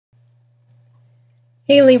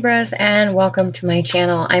Hey Libras, and welcome to my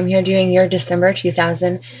channel. I'm here doing your December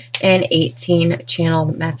 2018 channel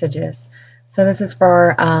messages. So this is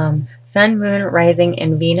for Sun, Moon, Rising,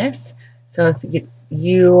 and Venus. So if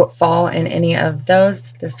you fall in any of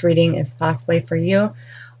those, this reading is possibly for you.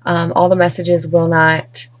 All the messages will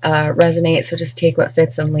not resonate, so just take what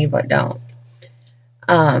fits and leave what don't.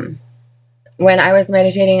 When I was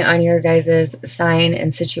meditating on your guys' sign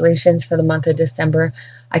and situations for the month of December,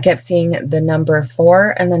 I kept seeing the number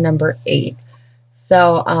 4 and the number 8.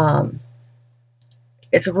 So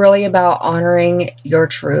it's really about honoring your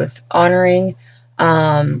truth, honoring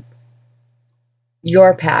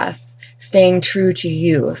your path, staying true to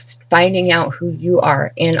you, finding out who you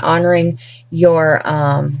are, and honoring your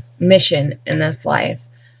mission in this life.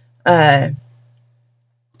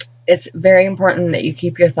 It's very important that you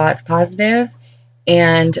keep your thoughts positive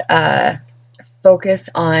and focus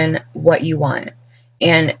on what you want.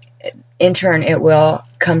 And in turn, it will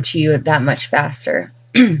come to you that much faster.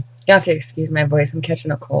 You have to excuse my voice. I'm catching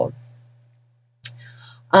a cold.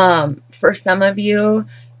 For some of you,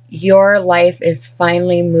 your life is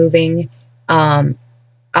finally moving out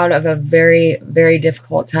of a very, very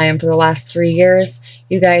difficult time. For the last 3 years,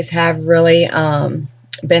 you guys have really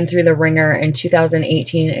been through the ringer in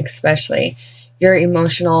 2018 especially. Your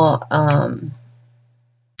emotional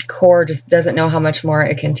core just doesn't know how much more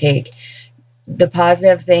it can take. The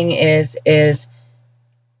positive thing is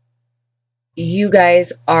you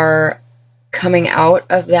guys are coming out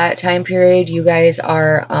of that time period. You guys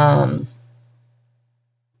are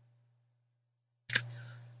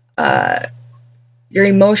you're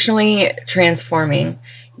emotionally transforming.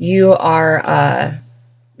 You are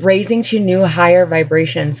raising to new higher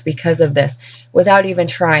vibrations because of this without even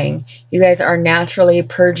trying. You guys are naturally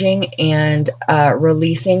purging and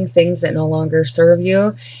releasing things that no longer serve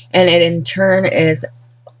you, and it in turn is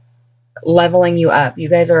leveling you up. You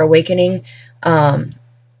guys are awakening.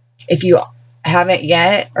 If you haven't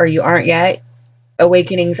yet or you aren't yet,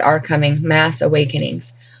 awakenings are coming, mass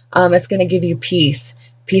awakenings. It's going to give you peace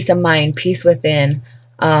of mind, peace within.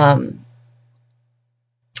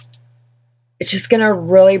 It's just going to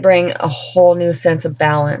really bring a whole new sense of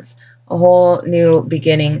balance, a whole new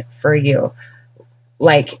beginning for you.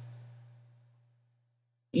 Like,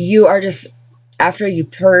 you are just, after you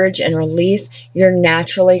purge and release, you're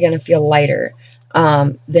naturally going to feel lighter.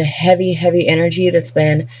 The heavy, heavy energy that's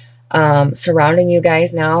been surrounding you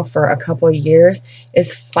guys now for a couple of years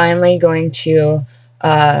is finally going to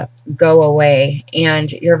go away,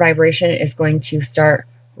 and your vibration is going to start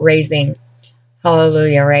raising.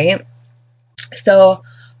 Hallelujah, right? So,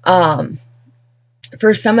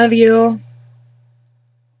 for some of you,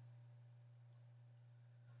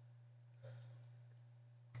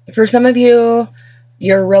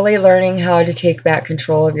 you're really learning how to take back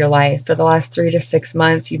control of your life. For the last 3 to 6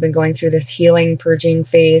 months, you've been going through this healing, purging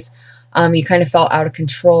phase. You kind of felt out of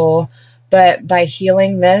control, but by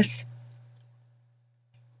healing this,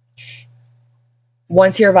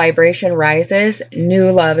 once your vibration rises, new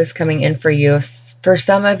love is coming in for you. For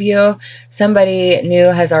some of you, somebody new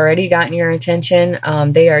has already gotten your attention.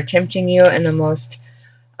 They are tempting you in the most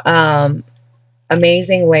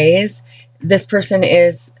amazing ways. This person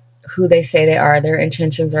is who they say they are. Their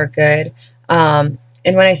intentions are good. And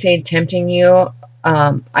when I say tempting you,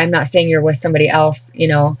 I'm not saying you're with somebody else, you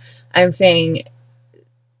know. I'm saying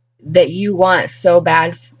that you want so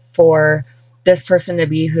bad for this person to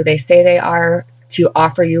be who they say they are, to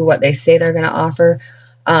offer you what they say they're going to offer.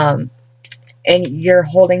 And you're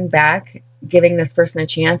holding back giving this person a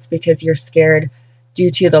chance because you're scared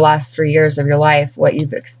due to the last 3 years of your life, what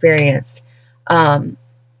you've experienced.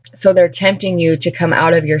 So they're tempting you to come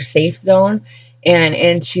out of your safe zone and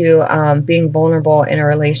into being vulnerable in a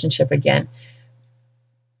relationship again.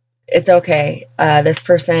 It's okay. This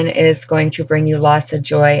person is going to bring you lots of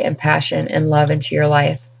joy and passion and love into your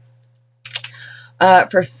life.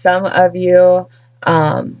 For some of you,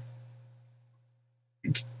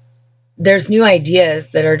 there's new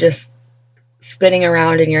ideas that are just spinning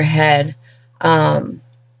around in your head.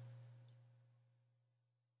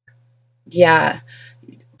 Yeah,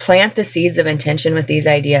 plant the seeds of intention with these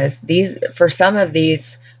ideas. For some of you,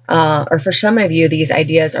 these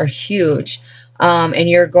ideas are huge, and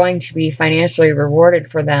you're going to be financially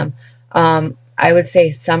rewarded for them. I would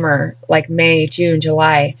say summer, like May, June,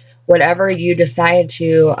 July, whatever you decide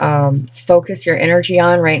to focus your energy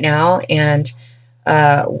on right now and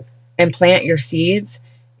plant your seeds,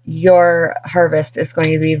 your harvest is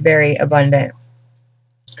going to be very abundant.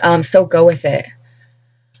 So go with it.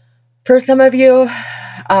 For some of you,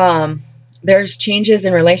 there's changes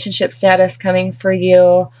in relationship status coming for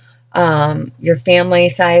you. Your family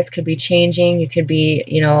size could be changing. You could be,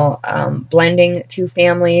 you know, blending two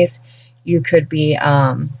families. You could be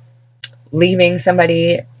leaving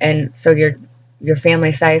somebody, and so your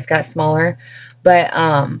family size got smaller. But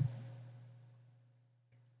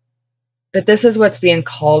this is what's being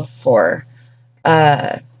called for.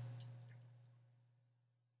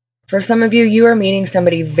 For some of you, you are meeting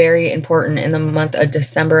somebody very important in the month of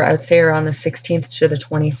December. I would say around the 16th to the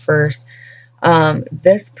 21st.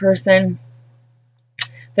 This person,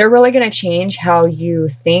 they're really going to change how you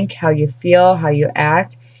think, how you feel, how you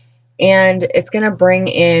act. And it's going to bring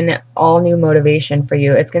in all new motivation for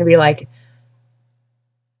you. It's going to be like,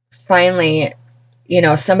 finally, you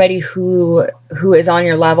know, somebody who is on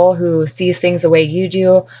your level, who sees things the way you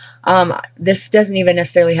do. This doesn't even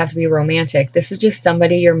necessarily have to be romantic. This is just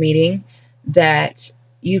somebody you're meeting that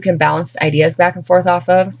you can bounce ideas back and forth off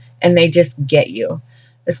of, and they just get you.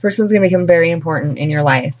 This person's going to become very important in your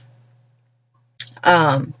life.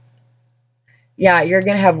 Yeah, you're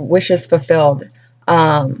going to have wishes fulfilled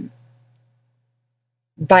by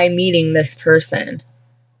meeting this person.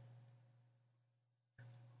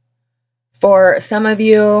 For some of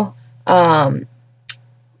you,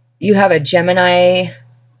 you have a Gemini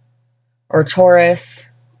or Taurus,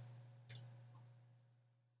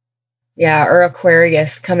 yeah, or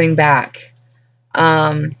Aquarius coming back.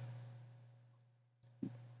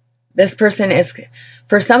 This person is,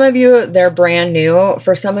 for some of you, they're brand new.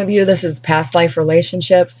 For some of you, this is past life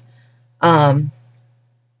relationships. Okay,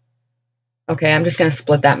 I'm just going to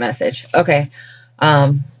split that message. Okay,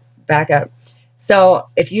 back up. So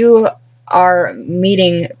if you are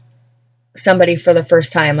meeting somebody for the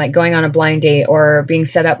first time, like going on a blind date or being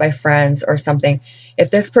set up by friends or something, if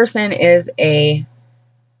this person is a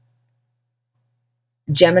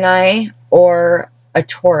Gemini or a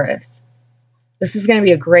Taurus, this is going to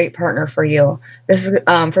be a great partner for you. This is,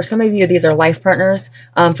 for some of you, these are life partners.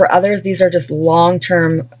 For others, these are just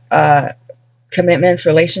long-term commitments,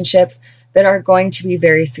 relationships that are going to be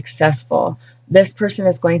very successful. This person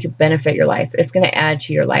is going to benefit your life. It's going to add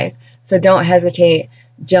to your life. So don't hesitate.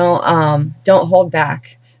 Don't hold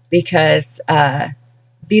back, because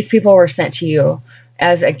these people were sent to you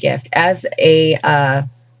as a gift, as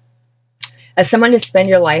someone to spend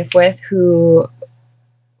your life with who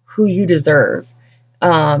you deserve.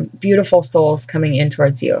 Beautiful souls coming in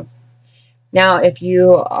towards you. Now, if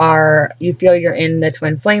you feel you're in the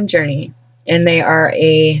twin flame journey and they are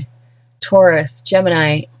a Taurus,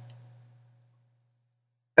 Gemini,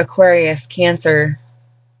 Aquarius, Cancer,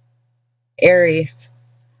 Aries,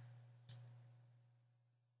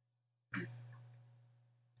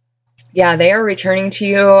 yeah, they are returning to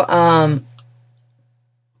you. Not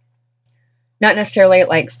necessarily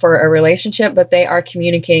like for a relationship, but they are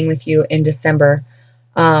communicating with you in December.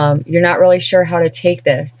 You're not really sure how to take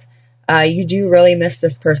this. You do really miss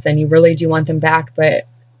this person. You really do want them back, but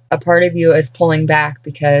a part of you is pulling back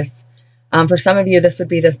because for some of you, this would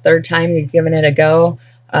be the third time you've given it a go.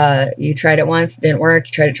 You tried it once, it didn't work.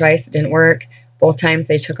 You tried it twice, it didn't work. Both times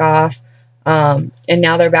they took off. And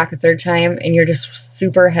now they're back a third time, and you're just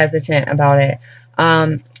super hesitant about it.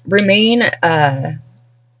 Remain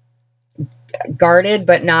guarded,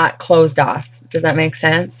 but not closed off. Does that make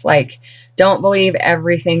sense? Like, don't believe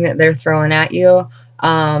everything that they're throwing at you.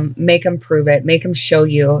 Make them prove it. Make them show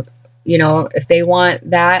you. You know, if they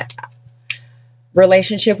want that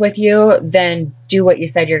relationship with you, then do what you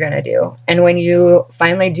said you're going to do. And when you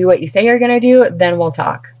finally do what you say you're going to do, then we'll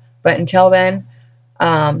talk. But until then,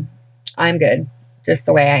 I'm good just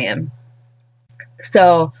the way I am.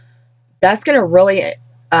 So that's going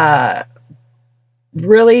to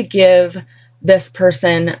really give this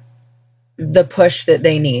person the push that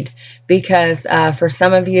they need, because for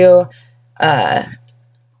some of you,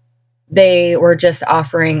 they were just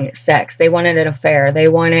offering sex. They wanted an affair. They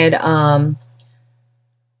wanted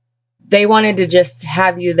to just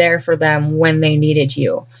have you there for them when they needed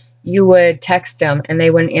you. You would text them and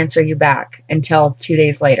they wouldn't answer you back until 2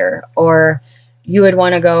 days later. Or you would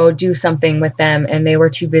want to go do something with them and they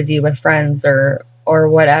were too busy with friends or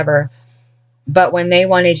whatever. But when they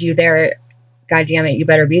wanted you there, God damn it, you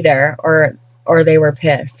better be there, or they were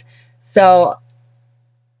pissed. So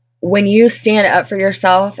when you stand up for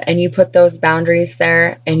yourself and you put those boundaries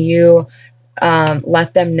there and you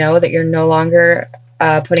let them know that you're no longer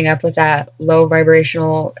putting up with that low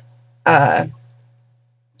vibrational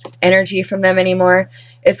energy from them anymore,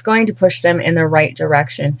 it's going to push them in the right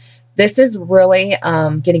direction. This is really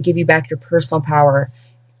going to give you back your personal power.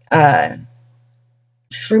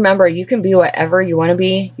 Just remember, you can be whatever you want to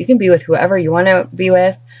be. You can be with whoever you want to be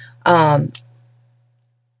with.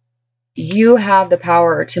 You have the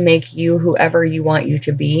power to make you whoever you want you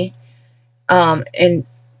to be. And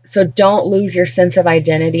so don't lose your sense of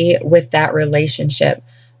identity with that relationship.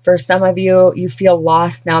 For some of you, you feel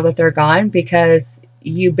lost now that they're gone because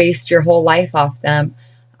you based your whole life off them,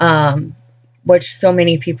 which so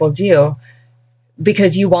many people do,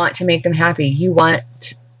 because you want to make them happy. You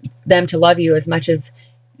want them to love you as much as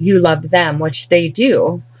you love them, which they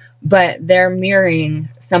do, but they're mirroring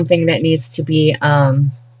something that needs to be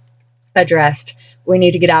addressed. We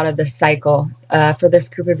need to get out of this cycle. For this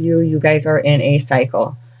group of you, you guys are in a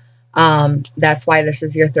cycle. That's why this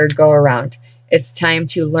is your third go around. It's time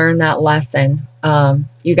to learn that lesson.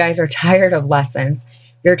 You guys are tired of lessons.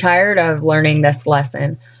 You're tired of learning this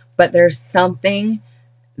lesson, but there's something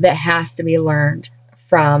that has to be learned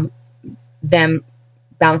from them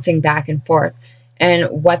bouncing back and forth.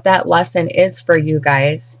 And what that lesson is for you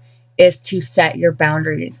guys is to set your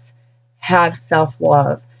boundaries, have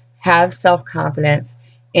self-love, have self-confidence,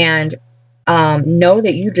 and know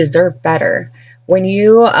that you deserve better. When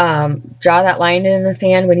you draw that line in the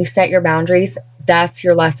sand, when you set your boundaries, that's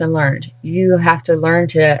your lesson learned. You have to learn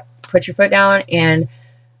to put your foot down and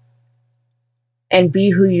be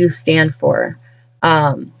who you stand for.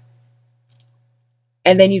 And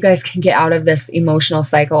then you guys can get out of this emotional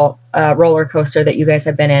cycle, roller coaster that you guys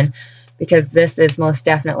have been in, because this is most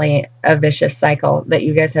definitely a vicious cycle that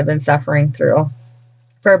you guys have been suffering through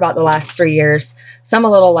for about the last 3 years. Some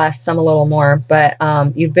a little less, some a little more, but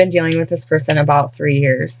you've been dealing with this person about 3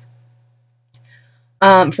 years.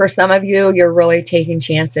 For some of you, you're really taking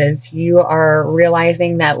chances. You are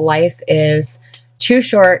realizing that life is too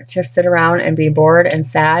short to sit around and be bored and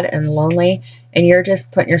sad and lonely, and you're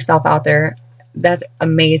just putting yourself out there. That's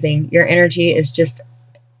amazing. Your energy is just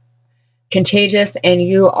contagious, and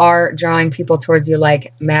you are drawing people towards you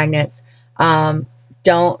like magnets.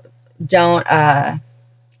 Don't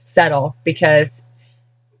settle, because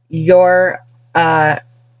your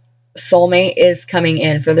soulmate is coming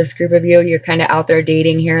in. For this group of you, you're kind of out there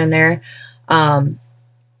dating here and there.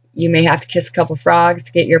 You may have to kiss a couple frogs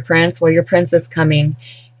to get your prince. Well, your prince is coming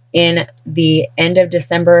in the end of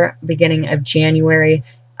December, beginning of January.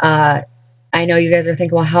 I know you guys are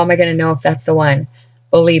thinking, well, how am I going to know if that's the one?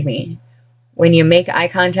 Believe me, when you make eye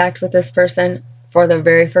contact with this person for the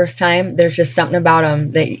very first time, there's just something about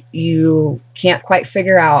them that you can't quite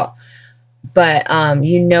figure out. But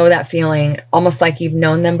you know that feeling, almost like you've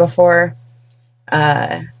known them before.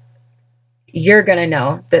 You're going to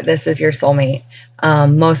know that this is your soulmate.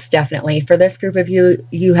 Most definitely. For this group of you,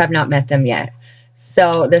 you have not met them yet.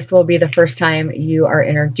 So this will be the first time you are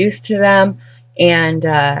introduced to them. And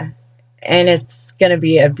it's going to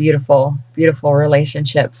be a beautiful, beautiful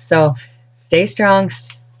relationship. So stay strong,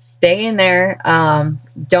 stay in there.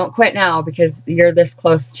 Don't quit now, because you're this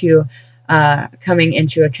close to coming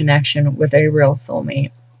into a connection with a real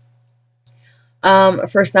soulmate.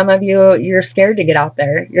 For some of you, you're scared to get out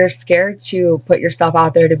there. You're scared to put yourself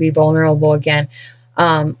out there to be vulnerable again.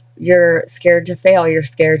 You're scared to fail. You're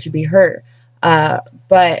scared to be hurt.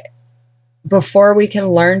 But before we can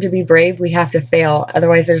learn to be brave, we have to fail.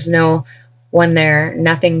 Otherwise, there's no one there,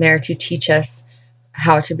 nothing there to teach us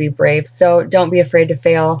how to be brave. So don't be afraid to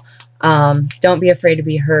fail. Don't be afraid to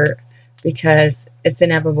be hurt, because it's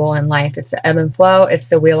inevitable in life. It's the ebb and flow. It's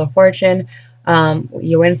the wheel of fortune.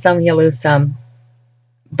 You win some, you lose some.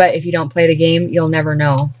 But if you don't play the game, you'll never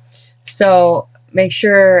know. So make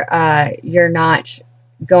sure you're not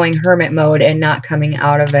going hermit mode and not coming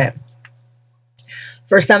out of it.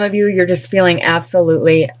 For some of you, you're just feeling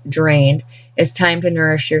absolutely drained. It's time to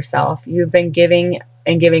nourish yourself. You've been giving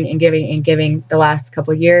and giving and giving and giving the last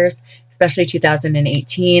couple of years, especially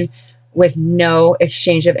 2018, with no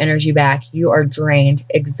exchange of energy back. You are drained,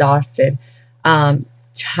 exhausted,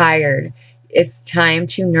 tired. It's time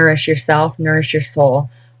to nourish yourself, nourish your soul.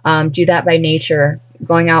 Do that by nature,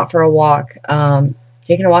 going out for a walk,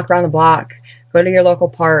 taking a walk around the block, go to your local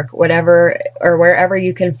park, whatever, or wherever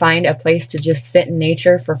you can find a place to just sit in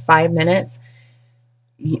nature for 5 minutes.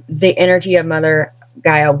 The energy of Mother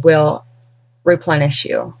Gaia will replenish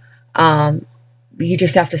you. You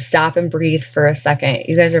just have to stop and breathe for a second.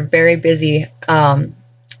 You guys are very busy. And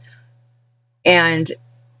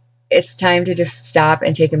it's time to just stop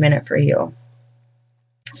and take a minute for you.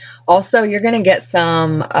 Also, you're going to get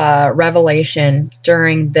some revelation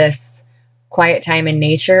during this quiet time in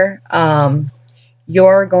nature.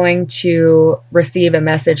 You're going to receive a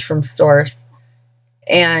message from Source,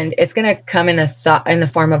 and it's going to come in the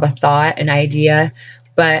form of a thought, an idea,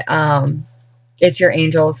 but it's your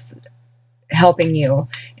angels helping you,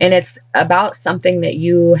 and it's about something that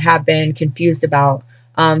you have been confused about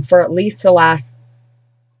for at least the last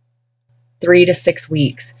 3 to 6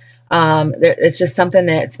 weeks. It's just something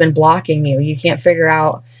that's been blocking you. You can't figure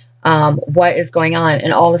out what is going on.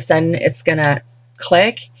 And all of a sudden it's going to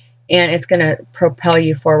click and it's going to propel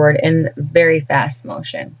you forward in very fast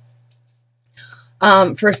motion.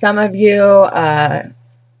 For some of you,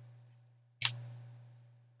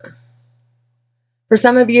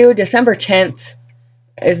 December 10th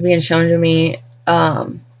is being shown to me.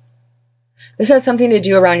 This has something to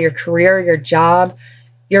do around your career, your job.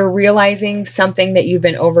 You're realizing something that you've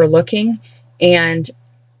been overlooking, and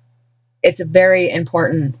it's very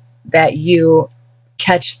important that you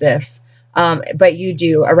catch this. But you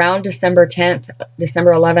do. Around December 10th,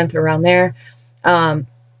 December 11th, around there,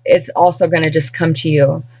 it's also going to just come to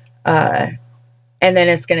you. And then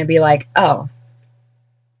it's going to be like, oh,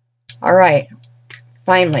 all right,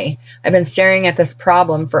 finally. I've been staring at this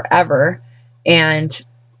problem forever, and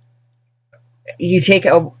you take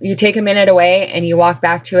a minute away and you walk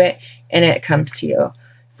back to it, and it comes to you.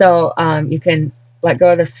 So you can let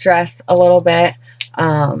go of the stress a little bit,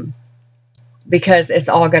 because it's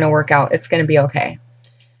all going to work out. It's going to be okay.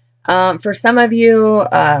 For some of you,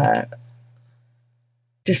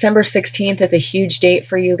 December 16th is a huge date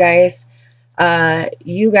for you guys.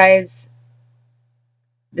 You guys,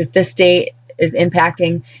 that this date is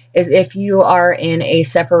impacting is if you are in a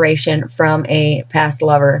separation from a past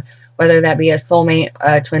lover, whether that be a soulmate,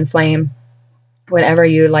 a twin flame, whatever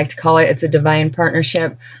you like to call it. It's a divine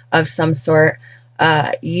partnership of some sort.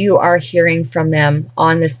 You are hearing from them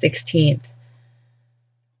on the 16th.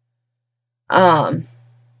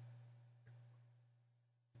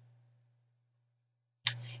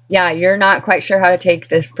 Yeah, you're not quite sure how to take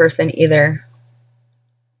this person either.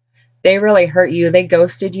 They really hurt you. They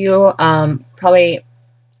ghosted you probably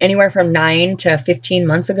anywhere from 9 to 15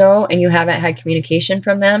 months ago, and you haven't had communication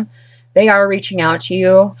from them. They are reaching out to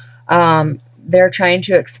you. They're trying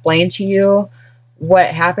to explain to you what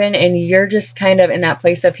happened, and you're just kind of in that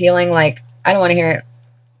place of healing, like, I don't want to hear it.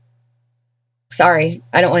 Sorry,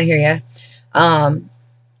 I don't want to hear you.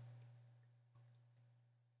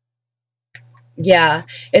 Yeah,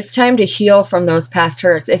 it's time to heal from those past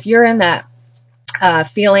hurts. If you're in that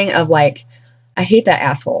feeling of like, I hate that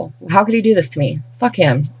asshole. How could he do this to me? Fuck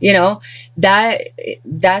him. You know,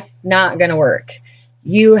 that's not going to work.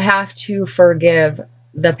 You have to forgive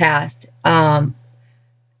the past.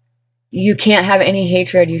 You can't have any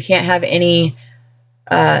hatred. You can't have any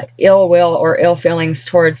ill will or ill feelings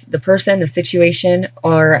towards the person, the situation,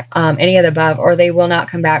 or any of the above, or they will not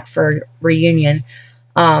come back for reunion.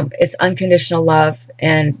 It's unconditional love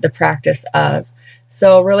and the practice of.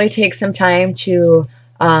 So really take some time to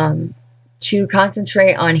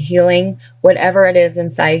concentrate on healing whatever it is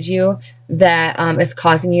inside you that is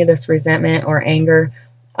causing you this resentment or anger.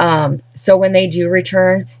 So when they do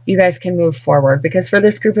return, you guys can move forward, because for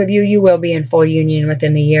this group of you, you will be in full union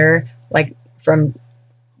within the year, like from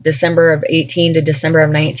December of 18 to December of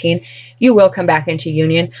 19, you will come back into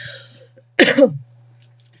union.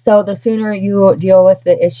 So the sooner you deal with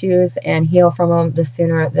the issues and heal from them, the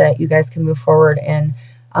sooner that you guys can move forward and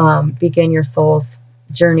begin your soul's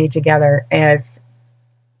journey together as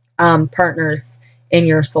partners in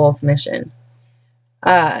your soul's mission.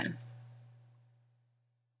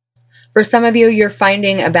 For some of you, you're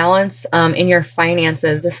finding a balance in your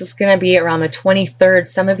finances. This is going to be around the 23rd.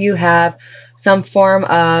 Some of you have some form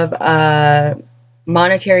of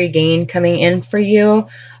monetary gain coming in for you.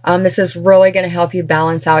 This is really going to help you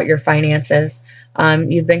balance out your finances.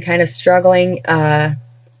 You've been kind of struggling,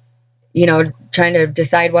 you know, trying to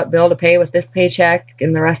decide what bill to pay with this paycheck,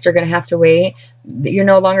 and the rest are going to have to wait. You're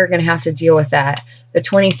no longer going to have to deal with that. The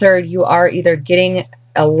 23rd, you are either getting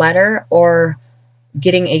a letter or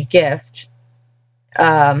getting a gift.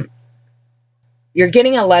 You're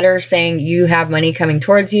getting a letter saying you have money coming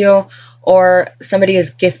towards you, or somebody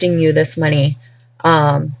is gifting you this money.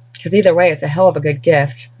 Because either way, it's a hell of a good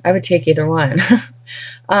gift. I would take either one.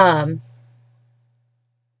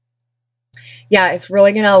 Yeah, it's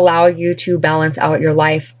really going to allow you to balance out your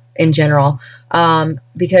life in general,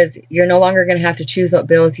 because you're no longer going to have to choose what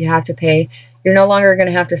bills you have to pay. You're no longer going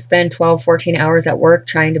to have to spend 12, 14 hours at work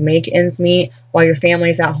trying to make ends meet while your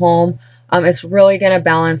family's at home. It's really going to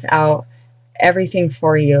balance out everything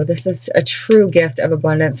for you. This is a true gift of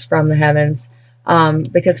abundance from the heavens.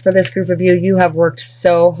 Because for this group of you, you have worked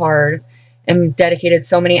so hard and dedicated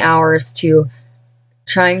so many hours to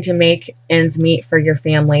trying to make ends meet for your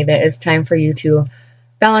family that it's time for you to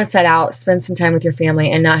balance that out, spend some time with your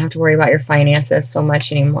family, and not have to worry about your finances so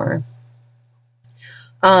much anymore.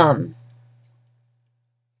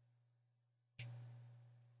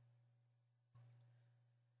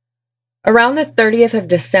 Around the 30th of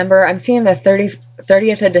December, I'm seeing the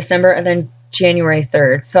 30th of December and then January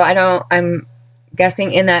 3rd. So I'm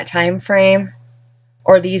guessing in that time frame.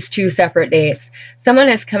 or these 2 separate dates. Someone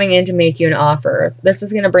is coming in to make you an offer. This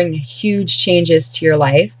is going to bring huge changes to your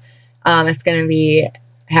life. It's going to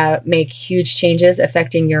make huge changes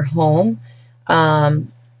affecting your home,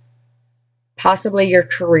 possibly your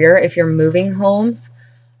career if you're moving homes.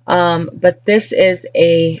 But this is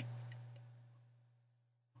a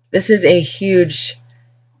huge,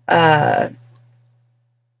 I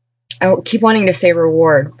keep wanting to say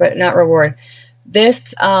reward, but not reward.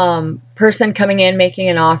 This person coming in making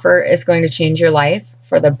an offer is going to change your life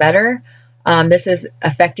for the better. This is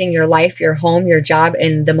affecting your life, your home, your job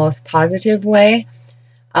in the most positive way.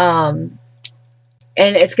 And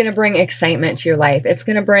it's going to bring excitement to your life. It's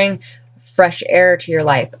going to bring fresh air to your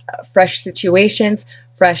life, fresh situations,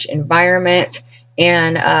 fresh environment,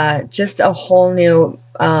 and just a whole new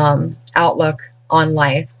outlook on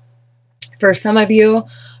life. For some of you,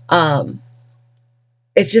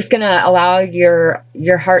 it's just going to allow your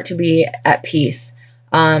heart to be at peace.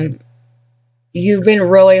 You've been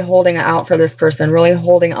really holding out for this person, really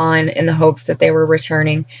holding on in the hopes that they were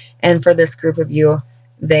returning. And for this group of you,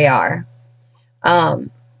 they are.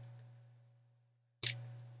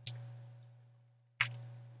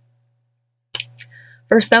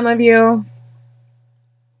 For some of you,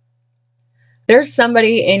 there's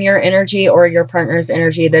somebody in your energy or your partner's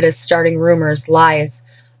energy that is starting rumors, lies,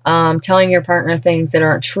 telling your partner things that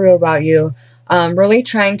aren't true about you, really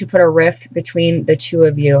trying to put a rift between the 2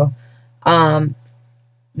 of you.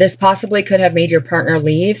 This possibly could have made your partner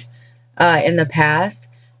leave in the past.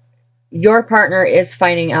 Your partner is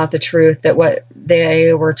finding out the truth, that what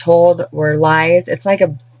they were told were lies. It's like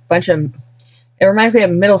a bunch of, it reminds me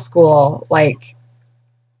of middle school, like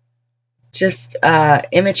just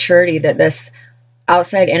immaturity that this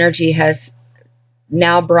outside energy has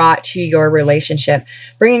now brought to your relationship,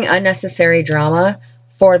 bringing unnecessary drama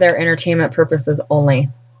for their entertainment purposes only,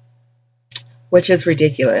 which is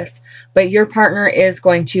ridiculous. But your partner is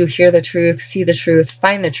going to hear the truth, see the truth,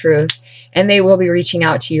 find the truth, and they will be reaching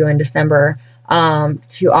out to you in December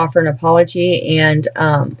to offer an apology and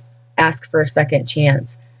ask for a second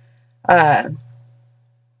chance.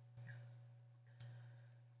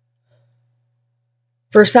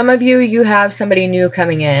 For some of you, you have somebody new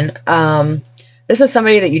coming in. This is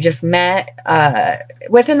somebody that you just met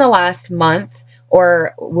within the last month,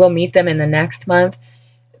 or will meet them in the next month.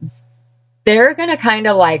 They're going to kind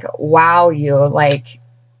of like wow you, like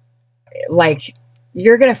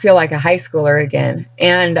you're going to feel like a high schooler again.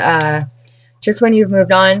 And just when you've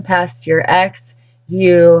moved on past your ex,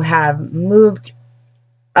 you have moved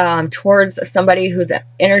towards somebody whose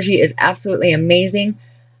energy is absolutely amazing.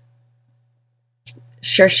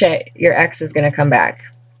 Sure shit, your ex is going to come back.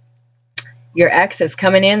 Your ex is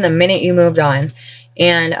coming in the minute you moved on.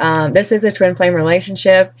 And this is a twin flame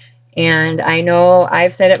relationship. And I know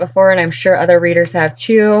I've said it before, and I'm sure other readers have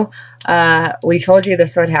too. We told you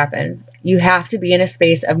this would happen. You have to be in a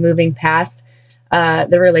space of moving past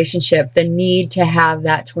the relationship, the need to have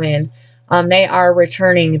that twin. They are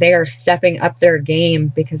returning. They are stepping up their game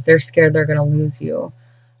because they're scared they're going to lose you.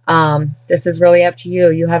 This is really up to you.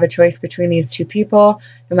 You have a choice between these 2 people.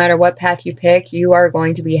 No matter what path you pick, you are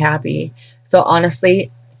going to be happy. So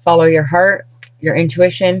honestly, follow your heart, your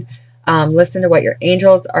intuition, listen to what your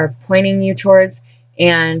angels are pointing you towards,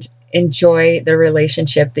 and enjoy the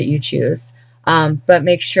relationship that you choose. But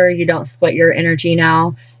make sure you don't split your energy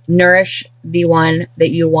now. Nourish the one that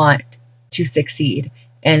you want to succeed,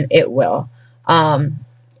 and it will.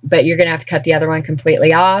 But you're going to have to cut the other one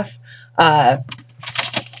completely off.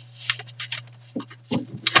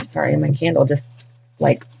 Sorry, my candle just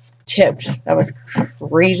like tipped. That was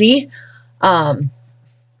crazy. Kind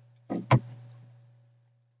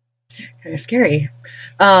of scary.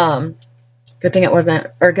 Good thing it wasn't,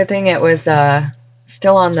 or good thing it was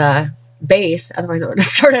still on the base. Otherwise it would have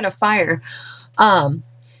started a fire.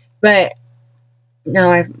 But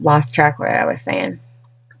no, I've lost track what I was saying.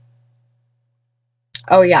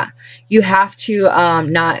 Oh yeah, you have to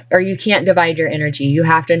you can't divide your energy. You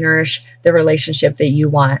have to nourish the relationship that you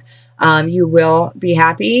want. You will be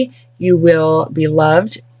happy. You will be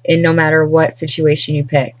loved in no matter what situation you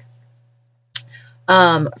pick.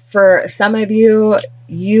 For some of you,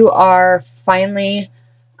 you are finally,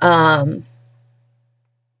 you're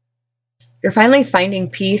finally finding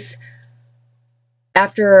peace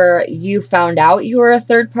after you found out you were a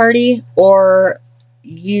third party, or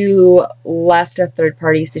you left a third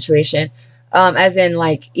party situation, as in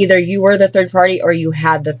like either you were the third party or you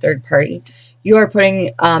had the third party. You are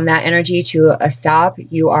putting that energy to a stop.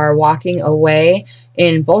 You are walking away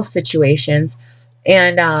in both situations,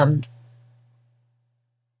 and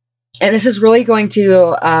this is really going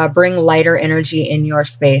to bring lighter energy in your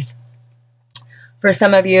space. For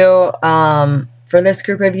some of you, for this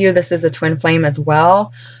group of you, this is a twin flame as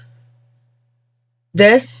well.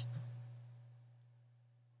 This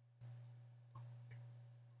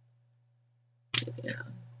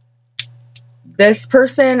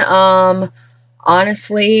person,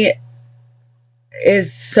 honestly,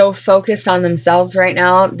 is so focused on themselves right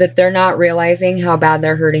now that they're not realizing how bad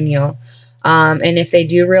they're hurting you. And if they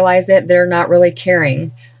do realize it, they're not really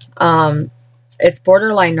caring. It's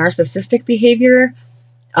borderline narcissistic behavior.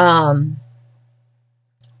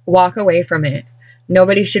 Walk away from it.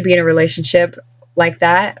 Nobody should be in a relationship like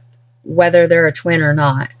that, whether they're a twin or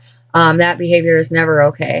not. That behavior is never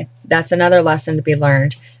okay. That's another lesson to be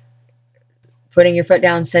learned. Putting your foot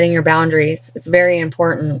down, setting your boundaries. It's very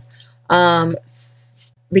important.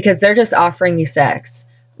 Because they're just offering you sex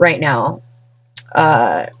right now.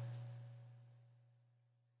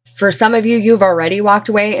 For some of you, you've already walked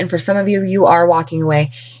away, and for some of you, you are walking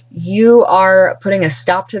away. You are putting a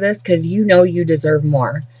stop to this because you know you deserve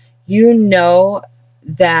more. You know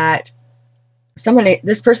that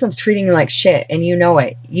this person's treating you like shit, and you know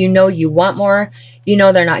it. You know you want more. You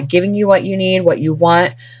know they're not giving you what you need, what you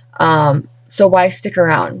want. So why stick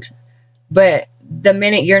around? But the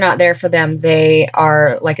minute you're not there for them, they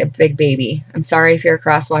are like a big baby. I'm sorry if you're a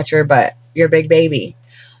cross watcher, but you're a big baby.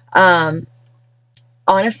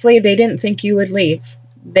 Honestly, they didn't think you would leave.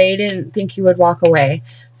 They didn't think you would walk away.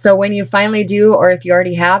 So when you finally do, or if you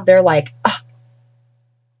already have, they're like, oh,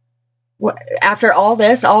 after all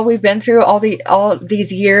this, all we've been through, all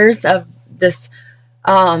these years of this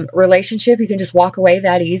relationship, you can just walk away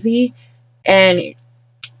that easy. And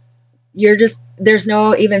there's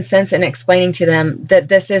no even sense in explaining to them that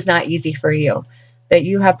this is not easy for you, that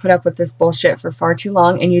you have put up with this bullshit for far too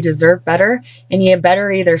long and you deserve better, and you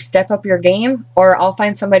better either step up your game or I'll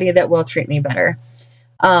find somebody that will treat me better.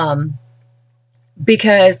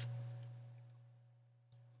 Because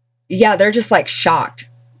yeah, they're just like shocked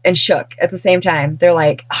and shook at the same time. They're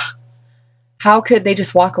like, how could they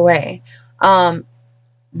just walk away?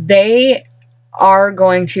 They are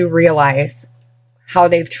going to realize how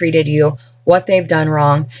they've treated you, what they've done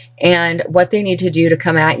wrong, and what they need to do to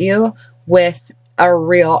come at you with a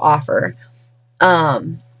real offer. Yeah,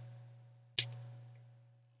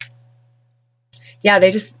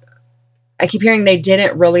 I keep hearing they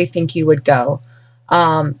didn't really think you would go.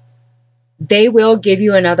 They will give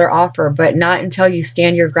you another offer, but not until you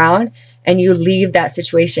stand your ground and you leave that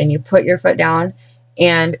situation. You put your foot down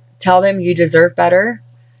and tell them you deserve better.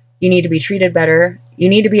 You need to be treated better. You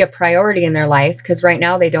need to be a priority in their life, because right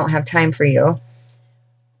now they don't have time for you.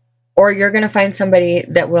 Or you're going to find somebody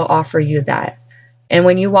that will offer you that. And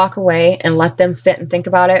when you walk away and let them sit and think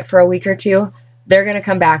about it for a week or two, they're going to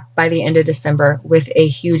come back by the end of December with a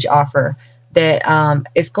huge offer that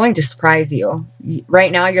is going to surprise you.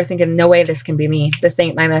 Right now you're thinking, no way this can be me. This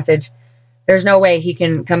ain't my message. There's no way he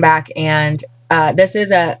can come back. And this is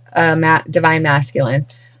a divine masculine.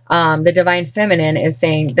 The divine feminine is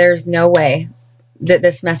saying there's no way that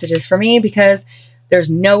this message is for me, because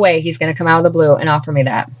there's no way he's going to come out of the blue and offer me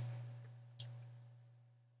that.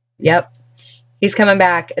 Yep. He's coming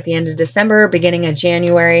back at the end of December, beginning of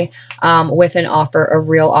January, with an offer, a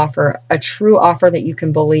real offer, a true offer that you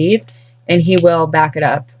can believe, and he will back it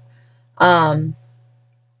up.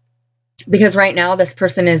 Because right now this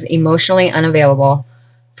person is emotionally unavailable.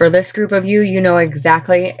 For this group of you, you know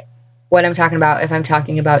exactly what I'm talking about if I'm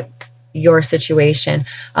talking about your situation.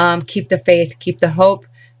 Keep the faith, keep the hope,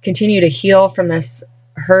 continue to heal from this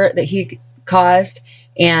hurt that he caused,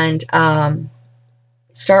 and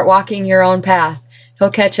start walking your own path.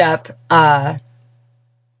 He'll catch up,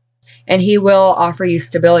 and he will offer you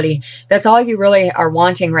stability. That's all you really are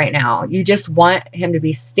wanting right now. You just want him to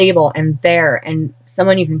be stable and there, and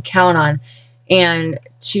someone you can count on, and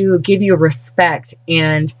to give you respect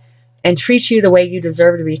and treat you the way you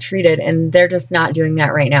deserve to be treated. And they're just not doing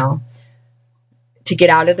that right now. To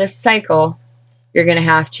get out of this cycle, you're going to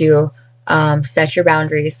have to set your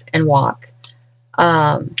boundaries and walk.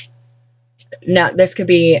 Now, this could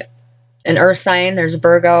be an earth sign. There's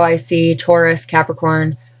Virgo, I see, Taurus,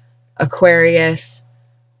 Capricorn, Aquarius,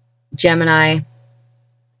 Gemini,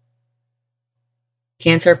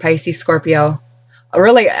 Cancer, Pisces, Scorpio.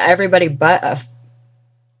 Really everybody but a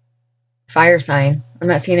fire sign. I'm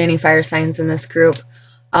not seeing any fire signs in this group.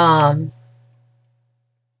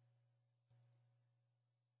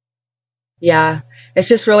 Yeah, it's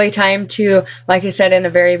just really time to, like I said in the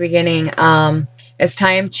very beginning, it's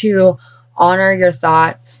time to honor your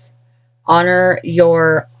thoughts, honor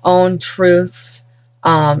your own truths,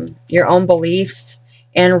 your own beliefs,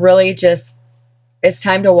 and really just, it's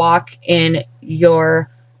time to walk in your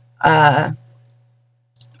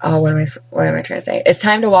what am I trying to say? It's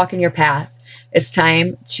time to walk in your path. It's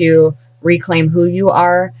time to reclaim who you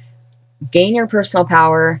are, gain your personal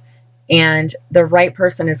power, and the right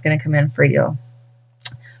person is going to come in for you.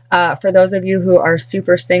 For those of you who are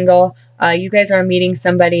super single, you guys are meeting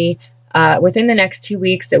somebody within the next 2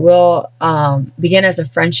 weeks. It will begin as a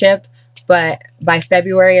friendship, but by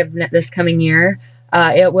February of this coming year,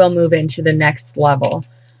 it will move into the next level.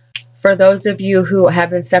 For those of you who have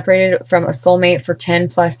been separated from a soulmate for 10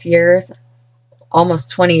 plus years,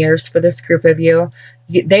 almost 20 years for this group of you,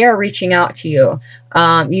 they are reaching out to you.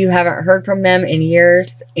 You haven't heard from them in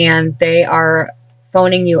years, and they are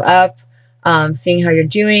phoning you up, seeing how you're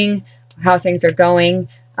doing, how things are going.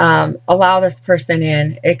 Allow this person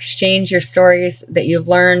in. Exchange your stories that you've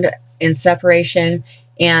learned in separation,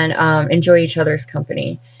 and enjoy each other's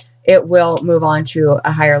company. It will move on to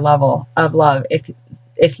a higher level of love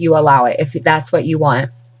if you allow it, if that's what you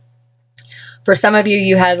want. For some of you,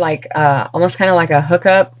 you had like almost kind of like a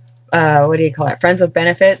hookup, what do you call it, friends with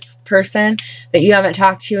benefits person that you haven't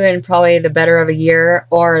talked to in probably the better of a year,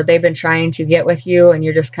 or they've been trying to get with you and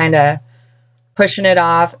you're just kind of pushing it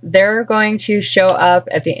off. They're going to show up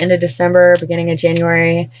at the end of December, beginning of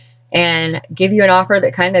January, and give you an offer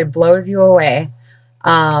that kind of blows you away.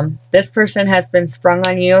 This person has been sprung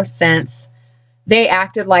on you since they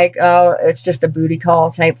acted like, oh, it's just a booty call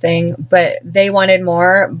type thing, but they wanted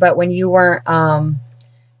more. But when you weren't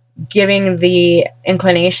giving the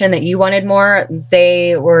inclination that you wanted more,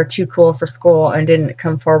 they were too cool for school and didn't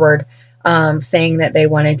come forward saying that they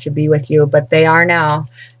wanted to be with you, but they are now.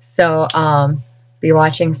 So be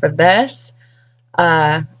watching for this.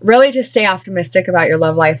 Really just stay optimistic about your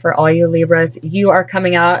love life for all you Libras. You are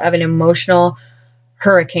coming out of an emotional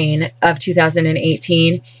hurricane of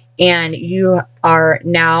 2018, and you are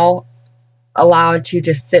now allowed to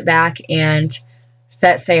just sit back and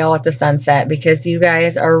set sail at the sunset, because you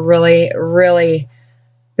guys are really, really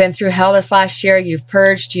been through hell this last year. You've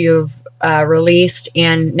purged, you've released,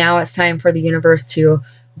 and now it's time for the universe to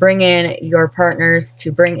bring in your partners,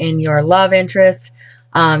 to bring in your love interests,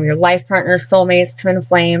 your life partners, soulmates, twin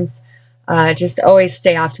flames. Just always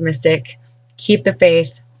stay optimistic, keep the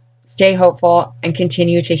faith, stay hopeful, and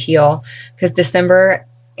continue to heal, because December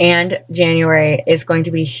and January is going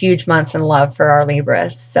to be huge months in love for our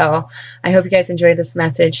Libras. So I hope you guys enjoyed this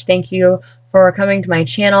message. Thank you for coming to my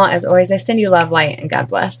channel. As always, I send you love, light, and God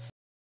bless.